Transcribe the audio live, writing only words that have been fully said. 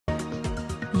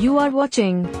You are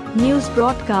watching news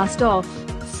broadcast of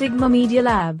Sigma Media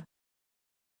Lab.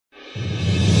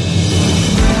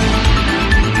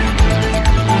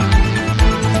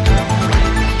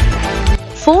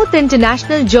 Fourth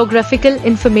International Geographical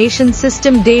Information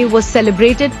System Day was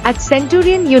celebrated at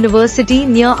Centurion University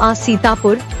near R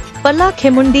Sitapur,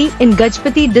 Paralakhemundi in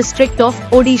Gajapati District of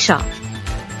Odisha.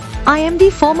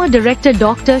 IMD Former Director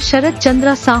Dr. Sarat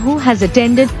Chandra Sahu has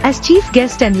attended as chief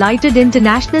guest and lighted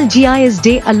International GIS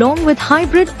Day along with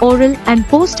hybrid oral and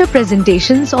poster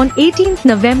presentations on 18th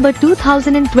November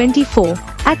 2024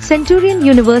 at Centurion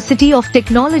University of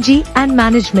Technology and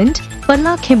Management,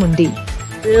 Paralakhemundi.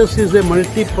 GIS is a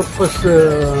multi-purpose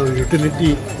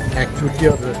utility activity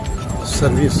or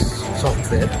service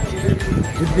software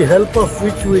with the help of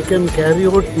which we can carry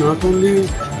out not only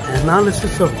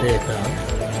analysis of data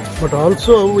but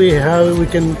also we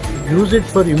can use it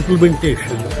for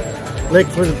implementation. Like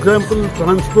for example,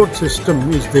 transport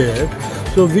system is there,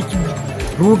 so which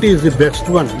route is the best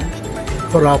one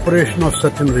for operation of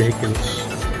certain vehicles.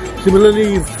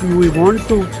 Similarly, if we want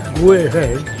to go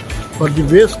ahead for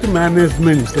the waste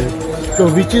management,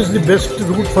 so which is the best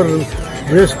route for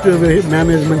waste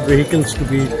management vehicles to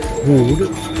be moved,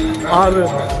 or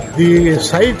the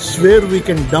sites where we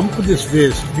can dump this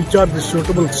waste, which are the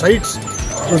suitable sites,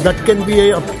 so that can be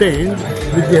obtained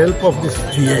with the help of this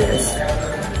GIS.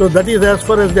 So that is as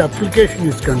far as the application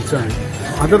is concerned.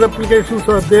 Other applications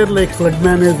are there like flood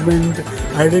management,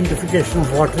 identification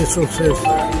of water resources,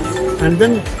 and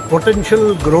then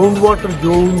potential groundwater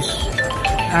zones,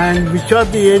 and which are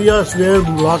the areas where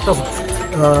a lot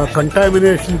of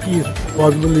contamination is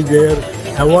possibly there,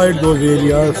 avoid those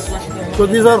areas. So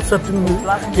these are certain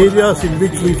areas in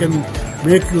which we can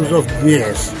make use of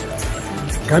GIS.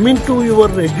 Coming to your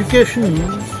education,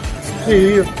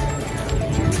 see,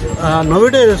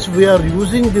 nowadays we are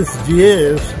using this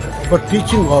GIS for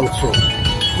teaching also.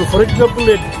 So for example,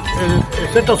 a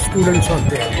set of students are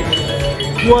there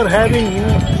who are having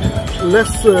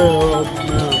less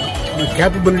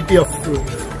capability of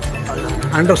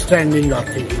understanding our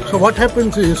thing. So what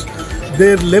happens is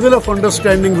their level of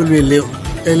understanding will be a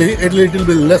little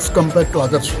bit less compared to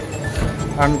others.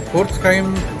 And fourth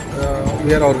time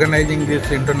we are organizing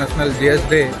this International GIS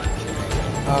Day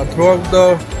throughout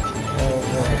the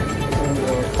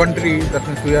country. That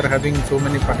means we are having so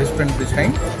many participants this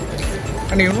time.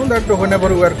 And you know that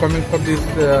whenever we are coming for this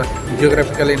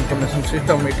geographical information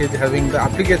system, it is having the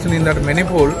application in that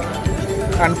manifold.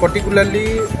 And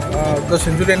particularly the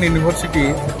Centurion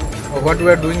University, what we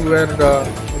are doing, we are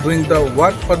doing the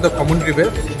work for the community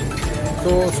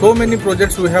base. So many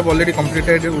projects we have already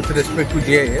completed with respect to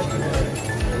GIS.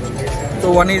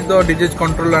 So one is the disease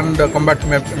control and combat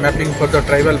mapping for the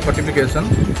tribal fortification.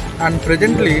 And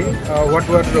presently, what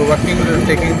we are working is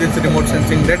taking this remote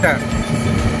sensing data,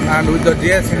 and with the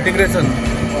GIS integration,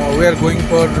 we are going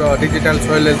for digital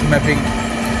soil health mapping.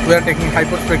 We are taking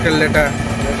hyperspectral data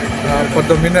for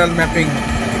the mineral mapping,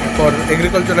 for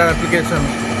agricultural application,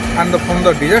 and from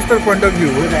the disaster point of view,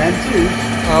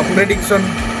 prediction,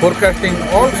 forecasting,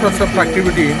 all sorts of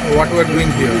activity what we are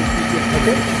doing here.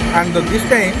 Okay, and this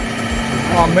time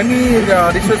many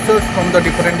researchers from the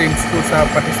different institutes have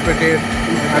participated,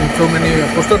 and so many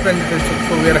poster presentations.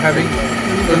 So we are having,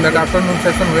 so in that afternoon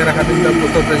session we are having the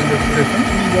poster presentation.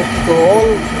 So all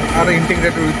are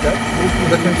integrated with that.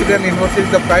 The Centurion University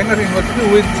is the pioneer university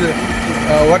who is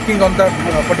working on the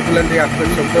particularly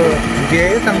aspects of the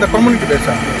GIS and the community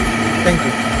based. Thank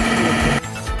you.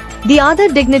 The other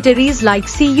dignitaries like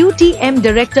CUTM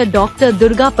Director Dr.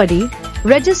 Durga Padhy,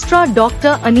 Registrar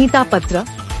Dr. Anita Patra,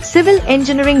 Civil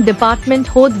Engineering Department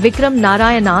Hod Vikram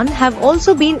Narayanan have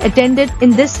also been attended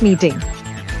in this meeting.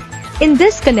 In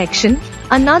this connection,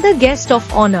 another guest of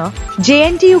honor,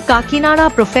 JNTU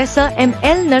Kakinada Professor M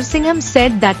L Narsimham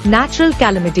said that natural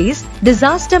calamities,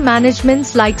 disaster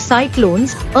managements like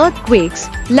cyclones, earthquakes,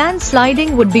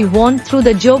 landsliding would be warned through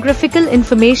the geographical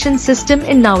information system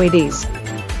in nowadays.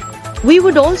 We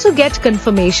would also get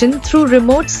confirmation through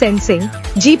remote sensing,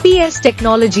 GPS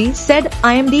technology, said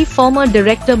IMD Former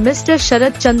Director Mr.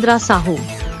 Sarat Chandra Sahu.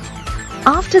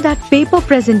 After that, paper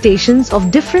presentations of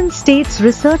different states'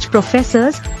 research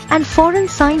professors and foreign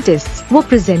scientists were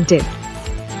presented.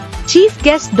 Chief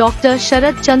guest Dr.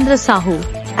 Sarat Chandra Sahu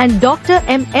and Dr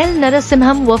M L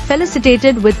Narasimham were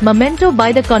felicitated with memento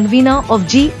by the convener of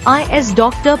GIS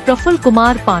Dr. Prafulla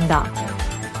Kumar Panda.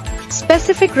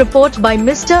 Specific report by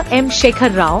Mr. M.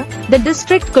 Sekhar Rao, the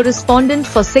District Correspondent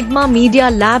for Sigma Media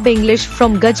Lab English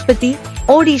from Gajapati,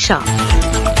 Odisha.